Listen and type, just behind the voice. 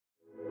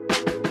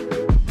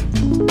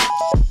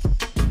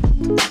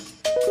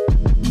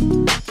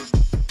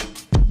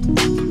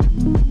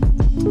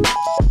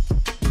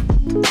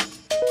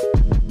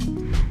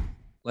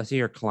Let's say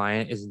your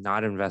client is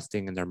not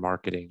investing in their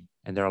marketing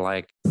and they're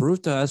like,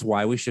 prove to us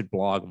why we should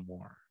blog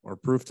more or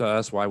prove to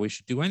us why we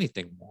should do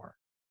anything more.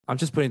 I'm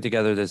just putting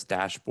together this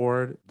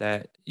dashboard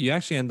that you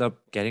actually end up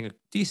getting a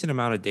decent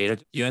amount of data.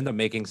 You end up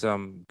making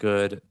some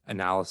good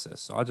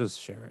analysis. So I'll just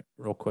share it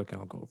real quick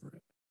and I'll go over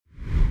it.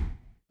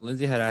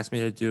 Lindsay had asked me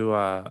to do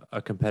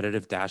a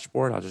competitive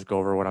dashboard. I'll just go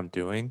over what I'm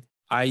doing.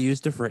 I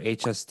used it for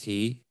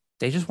HST.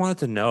 They just wanted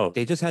to know.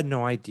 They just had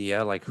no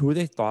idea like who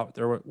they thought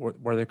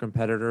were their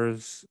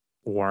competitors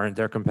weren't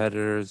their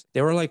competitors.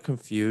 They were like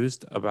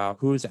confused about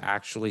who's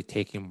actually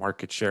taking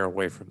market share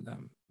away from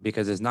them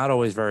because it's not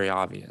always very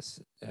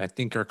obvious. I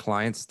think our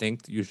clients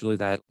think usually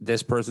that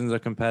this person's a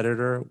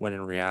competitor when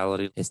in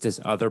reality it's this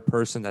other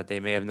person that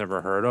they may have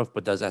never heard of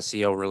but does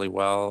SEO really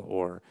well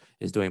or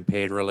is doing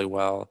paid really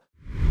well.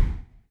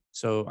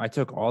 So I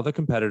took all the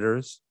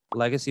competitors.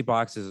 Legacy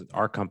Box is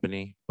our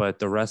company, but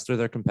the rest are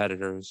their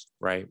competitors,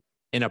 right?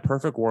 In a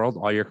perfect world,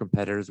 all your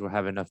competitors will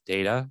have enough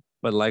data,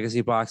 but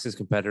Legacy Box's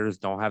competitors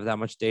don't have that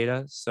much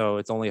data. So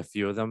it's only a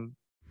few of them.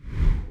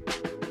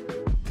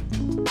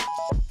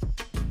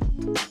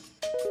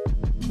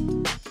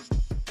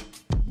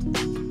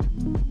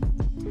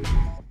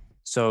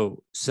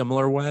 So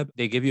SimilarWeb,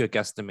 they give you a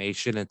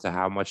guesstimation into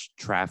how much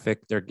traffic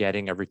they're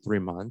getting every 3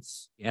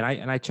 months. And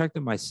I checked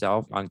it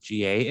myself on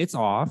GA. It's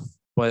off,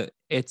 but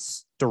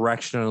it's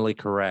directionally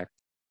correct.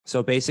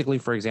 So basically,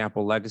 for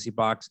example, Legacy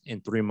Box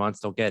in 3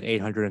 months, they'll get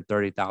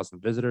 830,000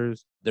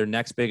 visitors. Their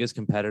next biggest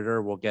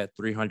competitor will get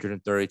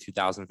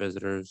 332,000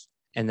 visitors.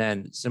 And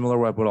then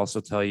SimilarWeb would also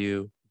tell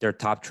you their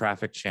top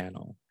traffic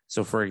channel.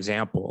 So for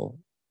example,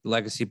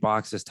 Legacy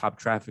Box's top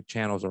traffic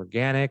channel is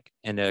organic,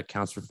 and it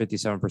accounts for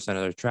 57% of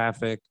their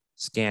traffic.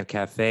 Scan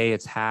Cafe,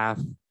 it's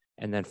half.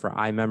 And then for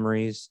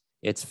iMemories,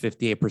 it's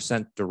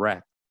 58%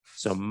 direct.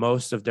 So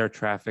most of their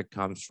traffic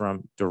comes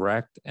from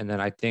direct. And then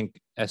I think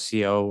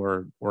SEO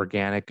or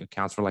organic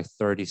accounts for like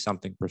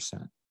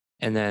 30-something%.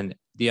 And then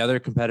the other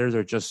competitors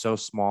are just so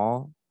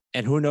small.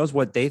 And who knows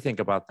what they think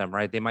about them,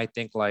 right? They might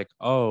think like,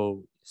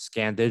 oh,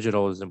 Scan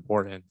Digital is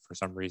important for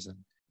some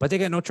reason. But they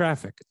get no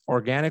traffic.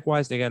 Organic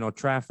wise, they get no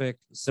traffic.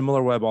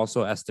 SimilarWeb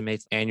also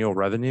estimates annual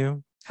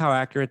revenue. How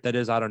accurate that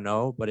is, I don't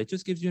know, but it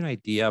just gives you an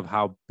idea of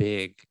how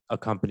big a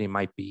company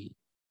might be.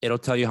 It'll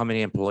tell you how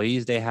many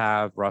employees they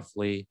have,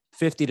 roughly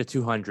 50 to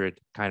 200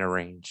 kind of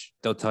range.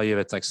 They'll tell you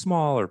if it's like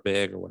small or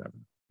big or whatever.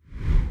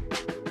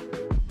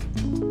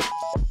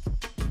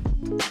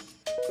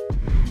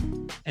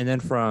 And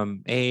then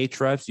from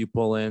Ahrefs, you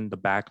pull in the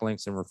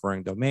backlinks and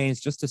referring domains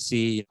just to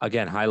see,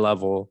 again, high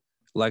level.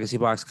 Legacy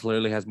Box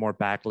clearly has more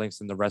backlinks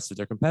than the rest of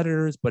their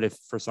competitors, but if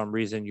for some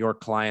reason your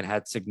client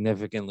had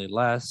significantly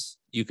less,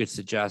 you could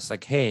suggest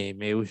like, hey,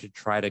 maybe we should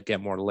try to get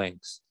more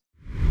links.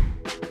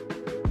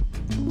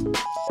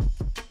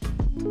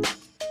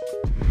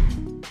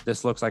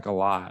 This looks like a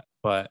lot,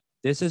 but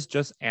this is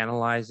just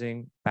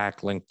analyzing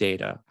backlink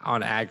data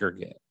on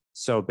aggregate.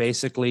 So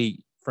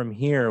basically from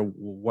here,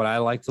 what I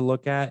like to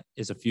look at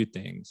is a few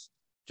things.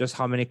 Just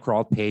how many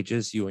crawled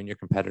pages you and your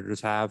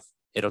competitors have.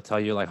 It'll tell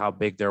you like how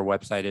big their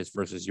website is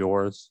versus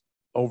yours.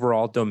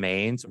 Overall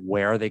domains,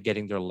 where are they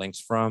getting their links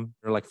from?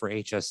 Or like for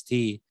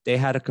HST, they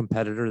had a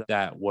competitor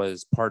that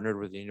was partnered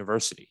with the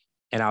university.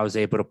 And I was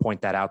able to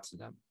point that out to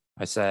them.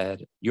 I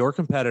said, your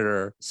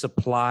competitor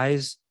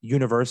supplies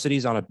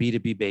universities on a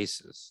B2B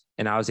basis.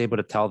 And I was able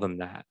to tell them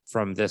that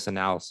from this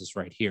analysis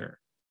right here.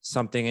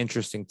 Something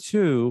interesting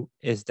too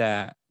is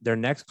that their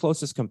next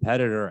closest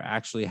competitor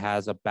actually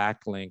has a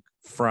backlink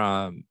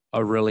from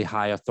a really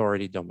high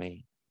authority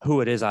domain.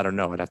 Who it is, I don't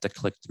know. I'd have to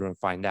click through and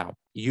find out.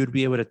 You'd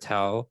be able to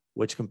tell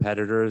which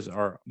competitors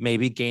are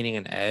maybe gaining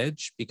an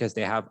edge because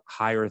they have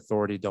higher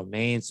authority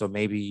domains. So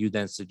maybe you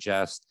then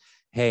suggest,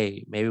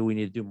 hey, maybe we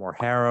need to do more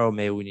Haro.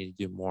 Maybe we need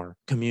to do more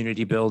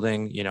community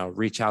building,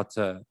 reach out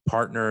to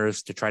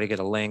partners to try to get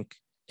a link.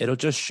 It'll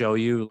just show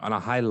you on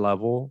a high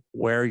level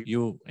where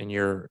you and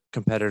your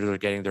competitors are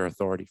getting their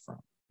authority from.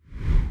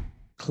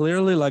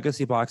 Clearly,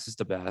 Legacy Box is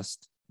the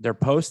best. They're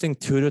posting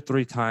 2 to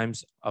 3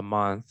 times a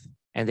month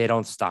and they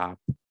don't stop.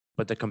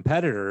 But the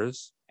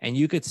competitors, and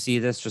you could see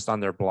this just on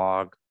their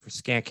blog, for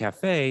Scan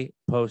Cafe,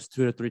 post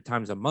 2 to 3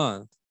 times a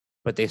month,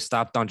 but they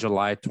stopped on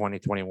July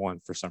 2021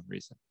 for some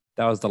reason.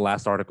 That was the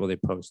last article they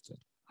posted.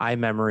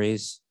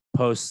 iMemories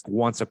posts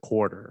once a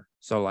quarter.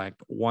 So like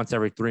once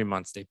every 3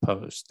 months they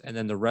post. And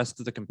then the rest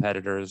of the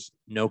competitors,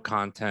 no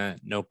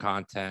content,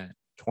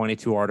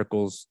 22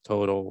 articles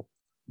total.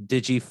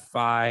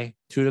 Digify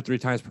 2 to 3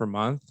 times per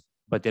month,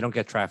 but they don't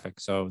get traffic.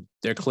 So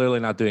they're clearly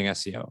not doing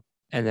SEO.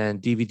 And then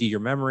DVD Your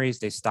Memories,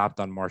 they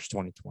stopped on March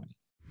 2020.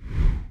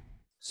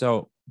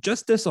 So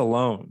just this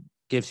alone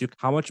gives you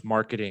how much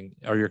marketing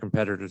are your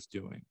competitors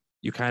doing.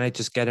 You kind of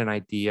just get an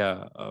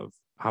idea of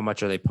how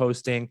much are they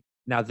posting.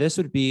 Now, this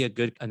would be a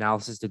good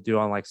analysis to do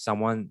on like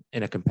someone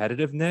in a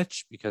competitive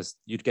niche because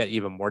you'd get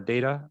even more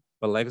data.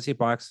 But Legacy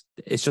Box,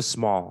 it's just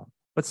small,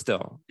 but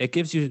still, it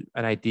gives you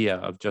an idea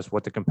of just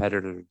what the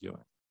competitors are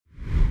doing.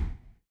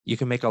 You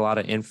can make a lot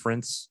of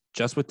inference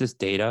just with this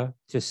data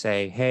to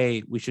say,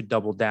 hey, we should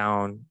double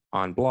down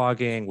on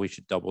blogging. We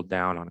should double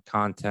down on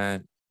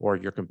content, or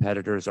your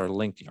competitors are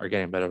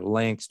getting better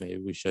links. Maybe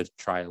we should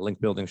try a link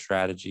building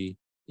strategy.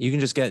 You can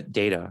just get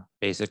data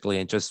basically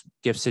and just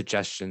give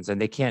suggestions, and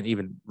they can't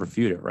even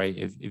refute it, right?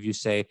 If you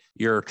say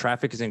your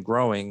traffic isn't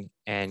growing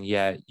and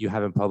yet you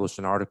haven't published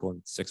an article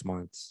in 6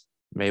 months,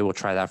 maybe we'll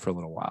try that for a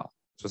little while.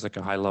 So it's like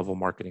a high level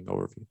marketing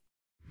overview.